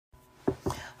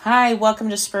Hi, welcome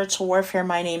to Spiritual Warfare.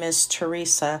 My name is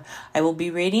Teresa. I will be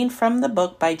reading from the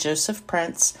book by Joseph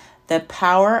Prince, The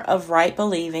Power of Right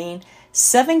Believing,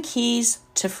 7 Keys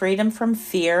to Freedom from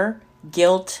Fear,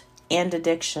 Guilt, and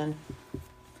Addiction.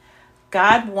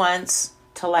 God wants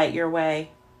to light your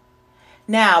way.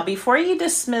 Now, before you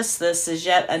dismiss this as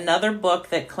yet another book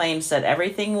that claims that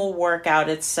everything will work out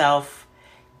itself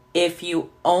if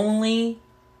you only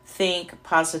think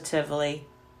positively,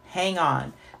 hang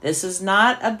on. This is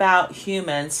not about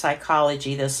human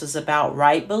psychology. This is about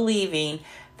right believing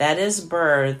that is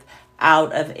birthed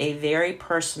out of a very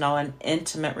personal and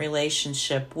intimate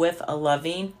relationship with a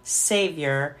loving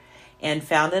Savior and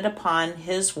founded upon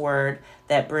His Word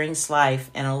that brings life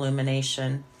and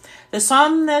illumination. The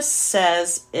psalmist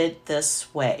says it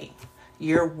this way: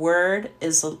 Your word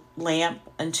is a lamp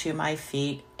unto my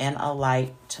feet and a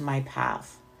light to my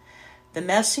path. The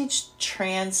Message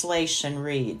translation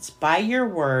reads, By your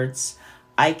words,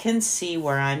 I can see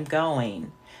where I'm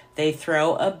going. They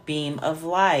throw a beam of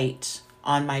light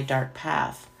on my dark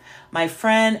path. My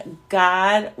friend,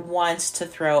 God wants to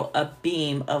throw a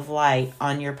beam of light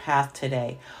on your path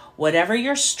today. Whatever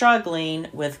you're struggling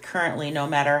with currently, no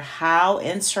matter how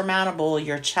insurmountable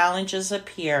your challenges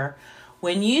appear,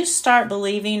 when you start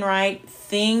believing right,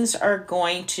 things are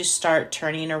going to start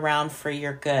turning around for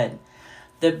your good.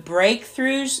 The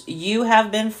breakthroughs you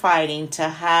have been fighting to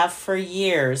have for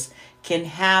years can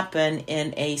happen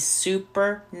in a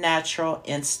supernatural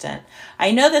instant. I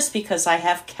know this because I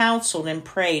have counseled and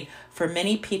prayed for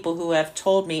many people who have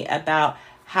told me about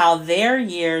how their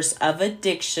years of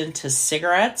addiction to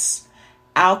cigarettes,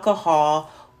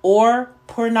 alcohol, or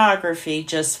pornography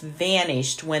just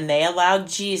vanished when they allowed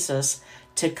Jesus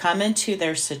to come into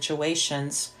their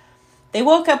situations. They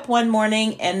woke up one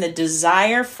morning and the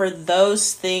desire for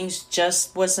those things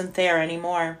just wasn't there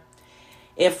anymore.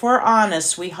 If we're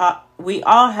honest, we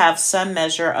all have some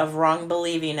measure of wrong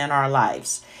believing in our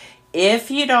lives. If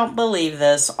you don't believe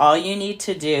this, all you need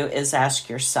to do is ask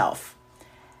yourself,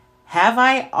 have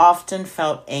I often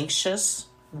felt anxious,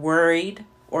 worried,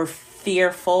 or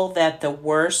fearful that the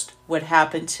worst would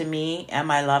happen to me and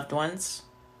my loved ones?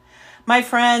 My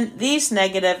friend, these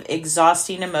negative,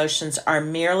 exhausting emotions are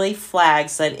merely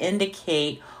flags that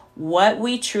indicate what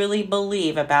we truly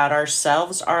believe about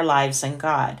ourselves, our lives, and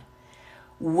God.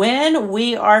 When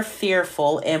we are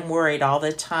fearful and worried all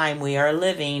the time, we are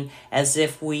living as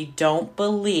if we don't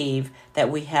believe that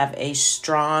we have a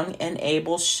strong and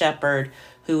able shepherd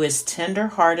who is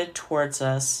tender-hearted towards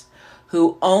us,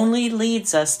 who only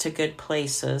leads us to good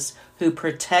places, who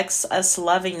protects us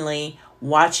lovingly,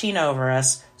 watching over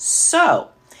us. So,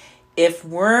 if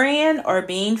worrying or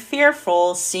being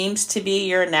fearful seems to be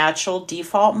your natural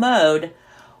default mode,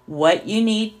 what you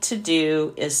need to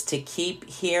do is to keep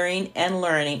hearing and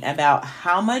learning about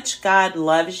how much God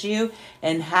loves you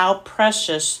and how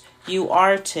precious you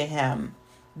are to Him.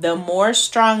 The more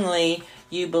strongly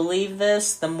you believe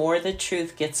this, the more the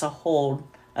truth gets a hold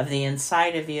of the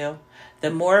inside of you.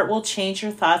 The more it will change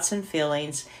your thoughts and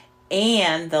feelings,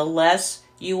 and the less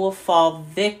you will fall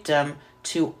victim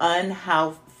to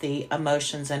unhealthy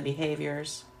emotions and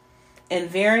behaviors. In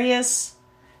various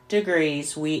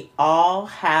degrees, we all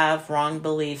have wrong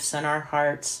beliefs in our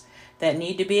hearts that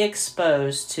need to be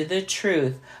exposed to the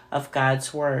truth of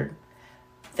God's Word.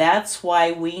 That's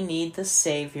why we need the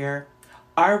Savior.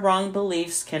 Our wrong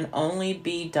beliefs can only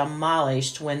be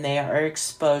demolished when they are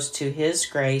exposed to His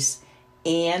grace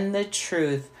and the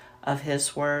truth of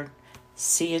His Word.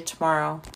 See you tomorrow.